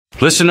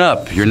Listen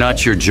up, you're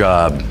not your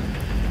job.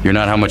 You're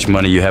not how much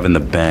money you have in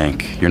the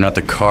bank. You're not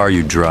the car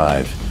you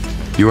drive.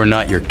 You are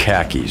not your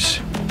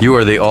khakis. You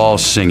are the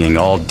all-singing,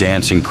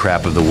 all-dancing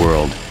crap of the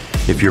world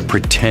if you're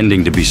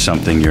pretending to be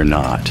something you're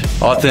not.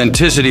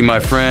 Authenticity, my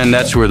friend,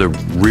 that's where the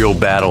real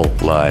battle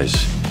lies.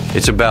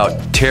 It's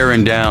about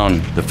tearing down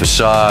the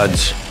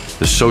facades,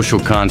 the social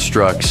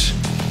constructs,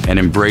 and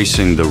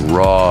embracing the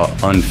raw,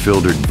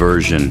 unfiltered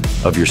version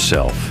of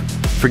yourself.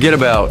 Forget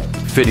about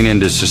fitting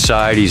into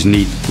society's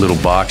neat little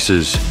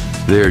boxes.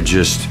 They're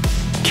just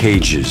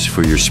cages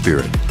for your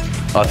spirit.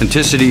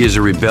 Authenticity is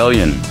a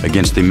rebellion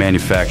against the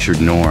manufactured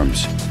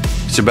norms.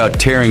 It's about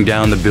tearing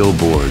down the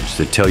billboards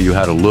that tell you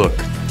how to look,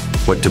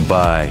 what to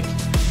buy,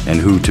 and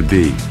who to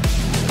be.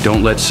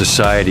 Don't let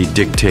society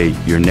dictate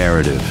your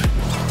narrative.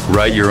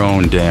 Write your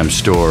own damn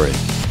story.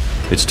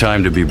 It's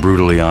time to be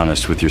brutally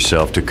honest with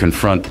yourself, to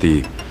confront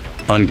the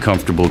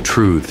uncomfortable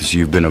truths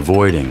you've been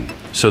avoiding.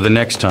 So the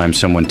next time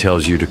someone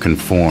tells you to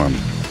conform,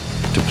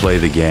 to play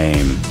the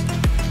game,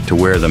 to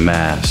wear the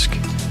mask,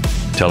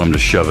 tell them to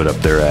shove it up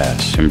their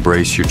ass.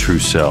 Embrace your true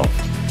self.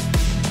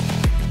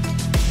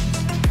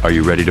 Are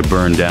you ready to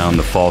burn down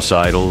the false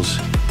idols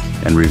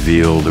and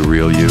reveal the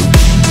real you?